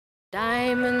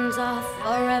Diamonds are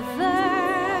forever.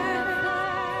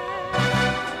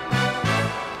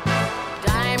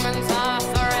 Diamonds are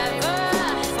forever,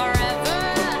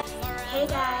 forever. Hey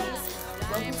guys,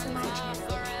 welcome to my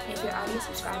channel. If you're already a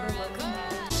subscriber, welcome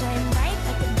back. Shine bright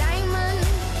like a diamond.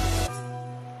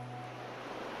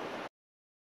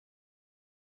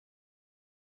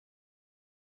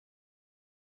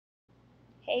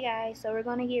 Hey guys, so we're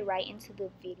going to get right into the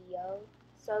video.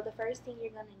 So the first thing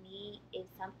you're going to need is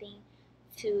something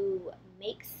to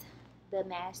mix the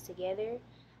mask together.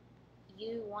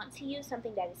 You want to use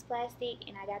something that is plastic,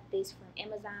 and I got this from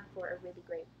Amazon for a really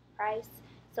great price.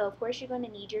 So of course you're going to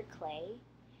need your clay.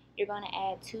 You're going to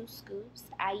add 2 scoops.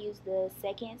 I use the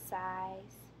second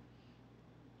size.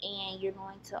 And you're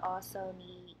going to also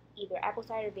need either apple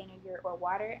cider vinegar or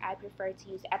water. I prefer to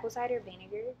use apple cider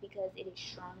vinegar because it is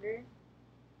stronger.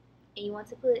 And you want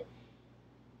to put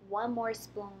 1 more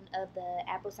spoon of the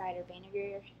apple cider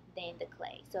vinegar than the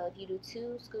clay. So if you do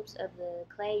 2 scoops of the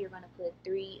clay, you're going to put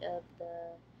 3 of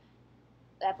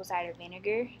the apple cider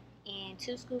vinegar. And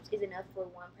 2 scoops is enough for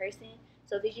 1 person.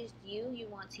 So if it's just you, you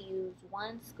want to use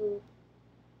 1 scoop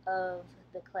of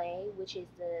the clay, which is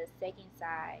the second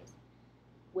size,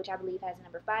 which I believe has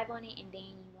number 5 on it, and then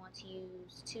you want to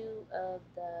use 2 of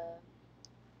the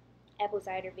apple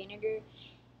cider vinegar.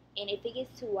 And if it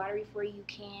gets too watery for you, you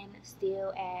can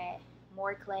still add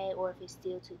more clay, or if it's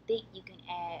still too thick, you can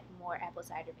add more apple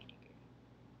cider vinegar.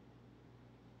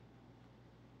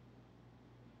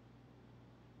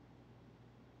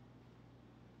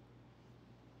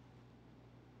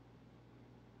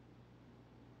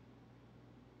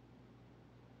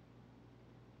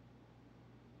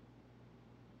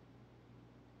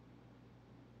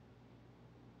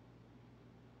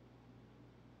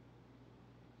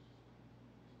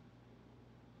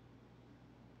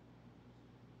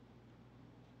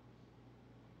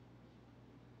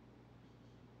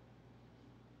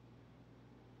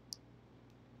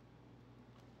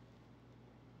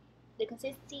 The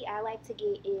consistency I like to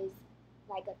get is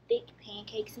like a thick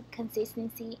pancake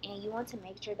consistency, and you want to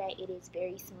make sure that it is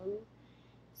very smooth.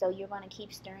 So you're going to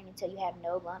keep stirring until you have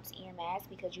no lumps in your mask,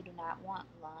 because you do not want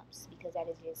lumps, because that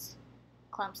is just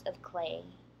clumps of clay.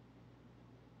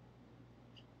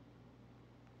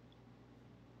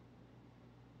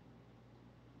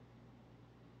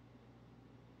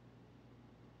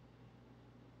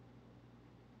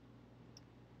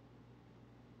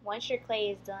 Once your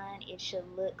clay is done, it should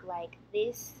look like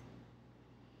this.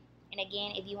 And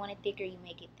again, if you want it thicker, you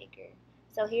make it thicker.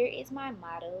 So here is my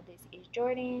model. This is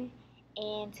Jordan,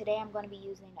 and today I'm going to be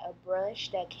using a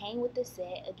brush that came with the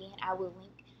set. Again, I will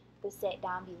link the set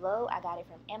down below. I got it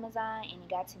from Amazon, and it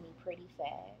got to me pretty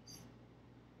fast.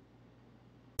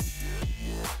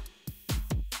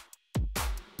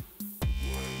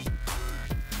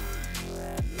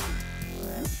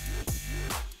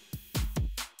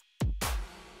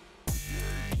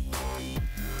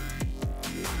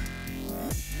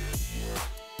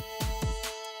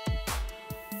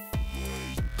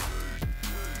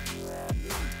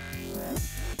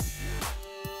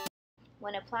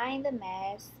 When applying the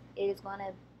mask, it is going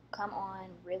to come on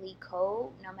really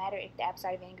cold. No matter if the apple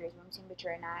cider vinegar is room temperature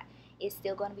or not, it's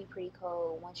still going to be pretty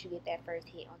cold once you get that first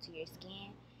hit onto your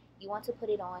skin. You want to put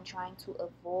it on trying to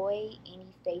avoid any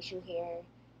facial hair,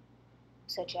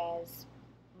 such as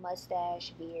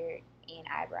mustache, beard, and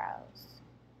eyebrows.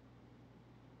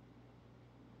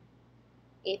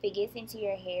 If it gets into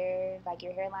your hair, like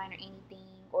your hairline or anything,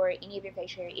 or any of your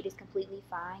facial hair, it is completely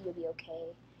fine. You'll be okay.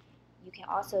 You can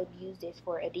also use this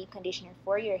for a deep conditioner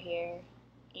for your hair.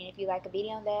 And if you like a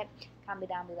video on that, comment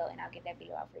down below and I'll get that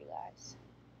video out for you guys.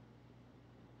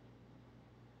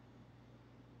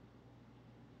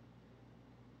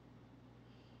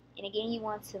 And again, you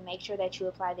want to make sure that you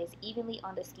apply this evenly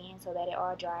on the skin so that it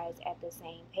all dries at the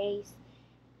same pace.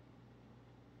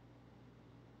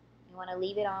 You want to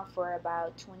leave it on for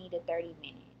about 20 to 30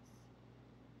 minutes.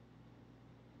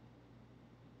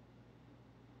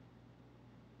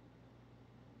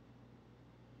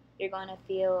 You're going to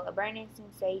feel a burning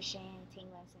sensation,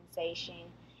 tingling sensation,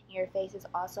 and your face is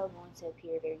also going to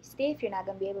appear very stiff. You're not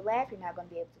going to be able to laugh, you're not going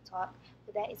to be able to talk,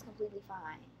 but that is completely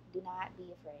fine. Do not be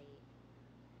afraid.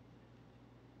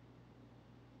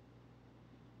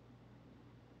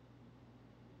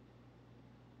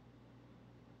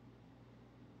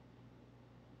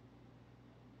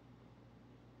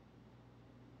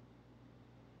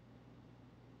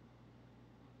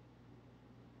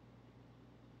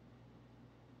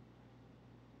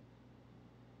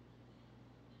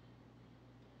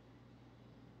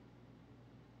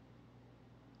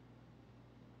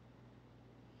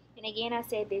 And again, I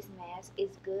said this mask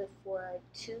is good for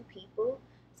 2 people.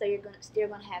 so you're still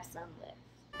gonna have some left.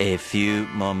 A few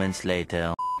moments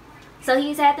later. So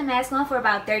he's had the mask on for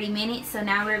about 30 minutes. So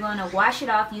now we're going to wash it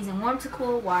off using warm to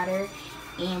cool water.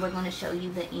 And we're going to show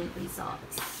you the end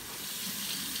results.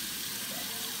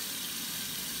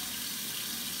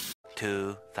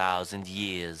 2,000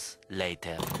 years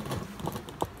later.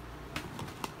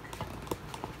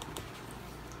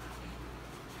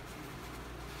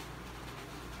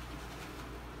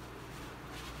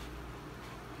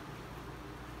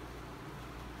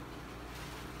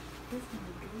 This is gonna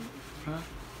be good. Huh?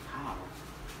 How?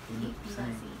 You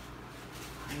gonna see.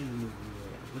 I ain't even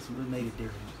what made it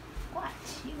different? Watch.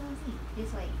 You gonna see.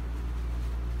 Just wait.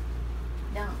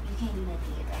 Don't. You can't do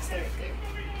nothing yet. Don't stay right there.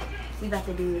 We about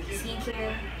to do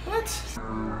skincare. What?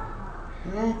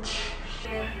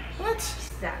 What?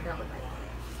 Stop. Don't look like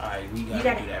that. Alright, we gotta, You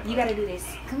gotta do that. You gotta do this.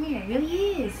 Come here. It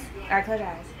really is. Alright, close your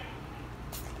eyes.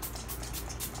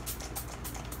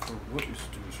 What is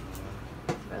this?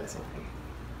 Rose over.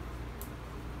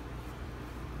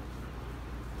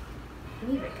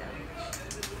 Leave it go.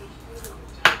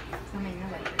 I mean,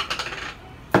 nobody.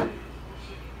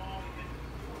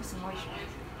 Put some moisture.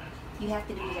 You have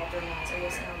to do this after once or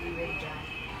else it's gonna be really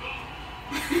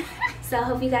dry. So I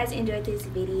hope you guys enjoyed this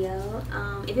video.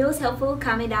 If it was helpful,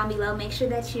 comment down below. Make sure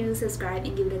that you subscribe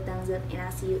and give it a thumbs up, and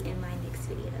I'll see you in my next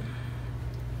video.